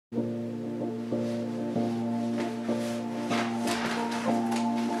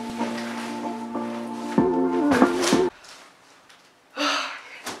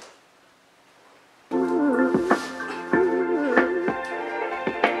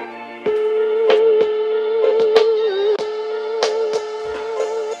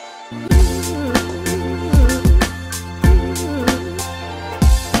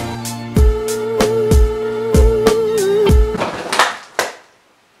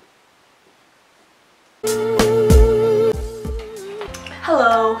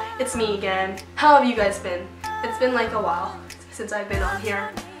Hello, it's me again. How have you guys been? It's been like a while since I've been on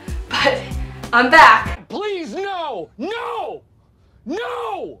here, but I'm back! Please, no! No!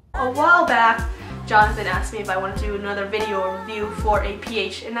 No! A while back, Jonathan asked me if I wanted to do another video review for a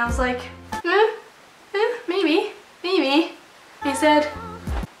PH, and I was like, maybe. He said,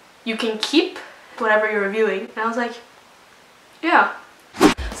 you can keep whatever you're reviewing, and I was like, yeah.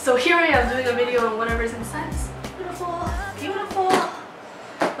 So here I am doing a video on whatever's inside this beautiful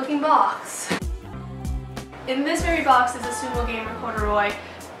looking box. In this very box is a Sumo Gamer Corduroy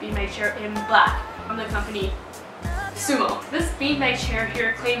beanbag chair in black from the company Sumo. This beanbag chair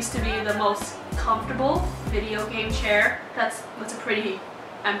here claims to be the most comfortable video game chair. That's a pretty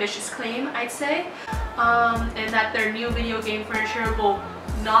ambitious claim, I'd say. And that their new video game furniture will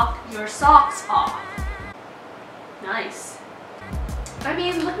knock your socks off. Nice. I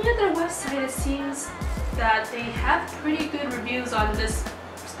mean, looking at their website, it seems that they have pretty good reviews on this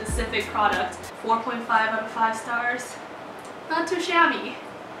specific product. 4.5 out of 5 stars. Not too shabby.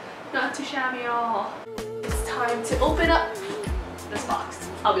 Not too shabby at all. It's time to open up this box.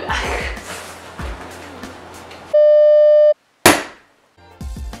 I'll be back.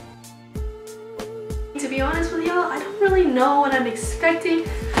 To be honest with y'all, I don't really know what I'm expecting,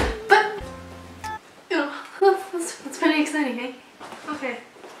 but you know, that's pretty exciting, eh? Okay.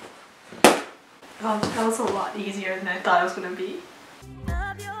 Oh, that was a lot easier than I thought it was gonna be.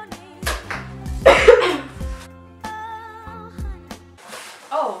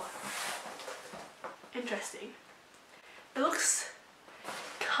 Oh, interesting. It looks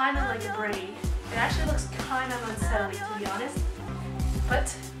kind of like a brain. It actually looks kind of unsettling, to be honest.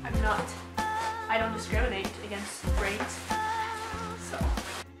 But I'm not. I don't discriminate against brains. So.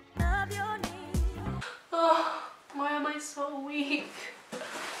 Oh, why am I so weak?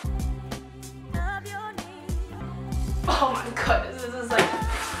 Oh my goodness, this is like.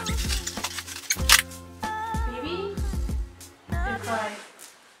 Maybe if I.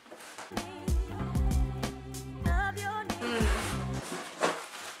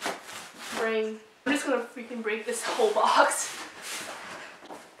 Brain. I'm just gonna freaking break this whole box.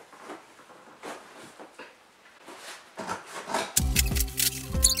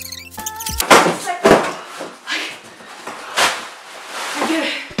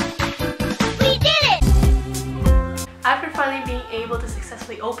 After finally being able to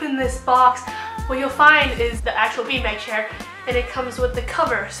successfully open this box, what you'll find is the actual beanbag chair, and it comes with the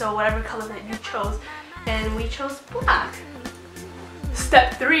cover, so whatever color that you chose, and we chose black.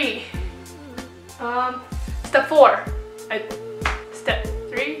 Step 3. Step 4. Step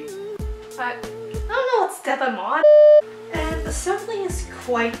 3. I don't know what step I'm on. And assembling is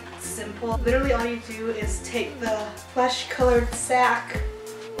quite simple. Literally all you do is take the flesh colored sack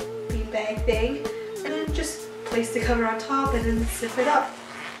beanbag thing and then just place the cover on top and then zip it up.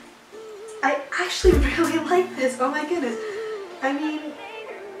 I actually really like this, oh my goodness. I mean,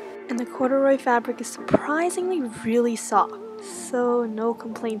 and the corduroy fabric is surprisingly really soft, so no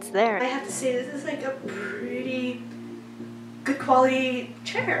complaints there. I have to say this is like a pretty good quality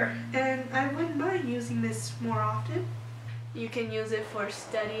chair, and I wouldn't mind using this more often. You can use it for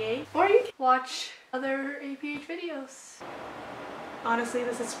studying, or you can watch other APH videos. Honestly,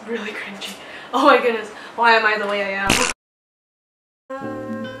 this is really cringy. Oh my goodness, why am I the way I am?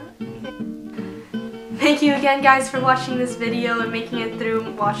 Thank you again guys for watching this video and making it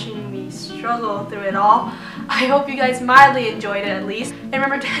through, watching me struggle through it all. I hope you guys mildly enjoyed it at least. And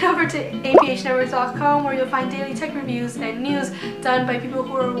remember to head over to aphnetworks.com where you'll find daily tech reviews and news done by people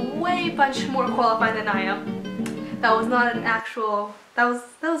who are way much more qualified than I am. That was not an actual, that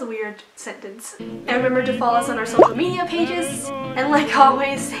was a weird sentence. And remember to follow us on our social media pages. And like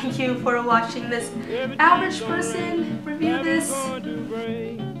always, thank you for watching this average person review this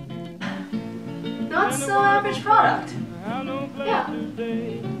not so average product. Yeah.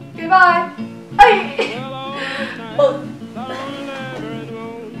 Goodbye. Bye. Oh.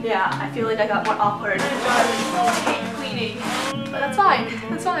 Yeah, I feel like I got more awkward. I hate cleaning. But that's fine.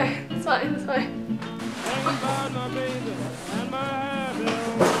 That's fine. That's fine. That's fine.